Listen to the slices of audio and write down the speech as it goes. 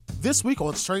This week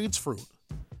on Strange Fruit,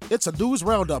 it's a news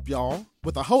roundup, y'all,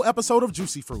 with a whole episode of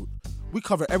Juicy Fruit. We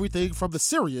cover everything from the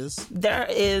serious. There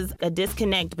is a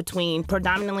disconnect between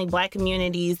predominantly Black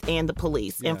communities and the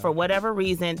police. And for whatever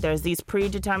reason, there's these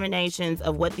predeterminations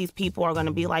of what these people are going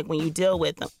to be like when you deal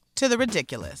with them. To the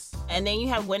ridiculous. And then you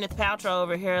have Gwyneth Paltrow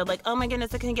over here like, oh my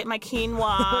goodness, I couldn't get my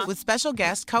quinoa. With special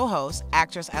guest co-host,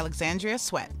 actress Alexandria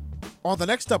Sweat. On the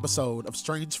next episode of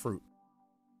Strange Fruit.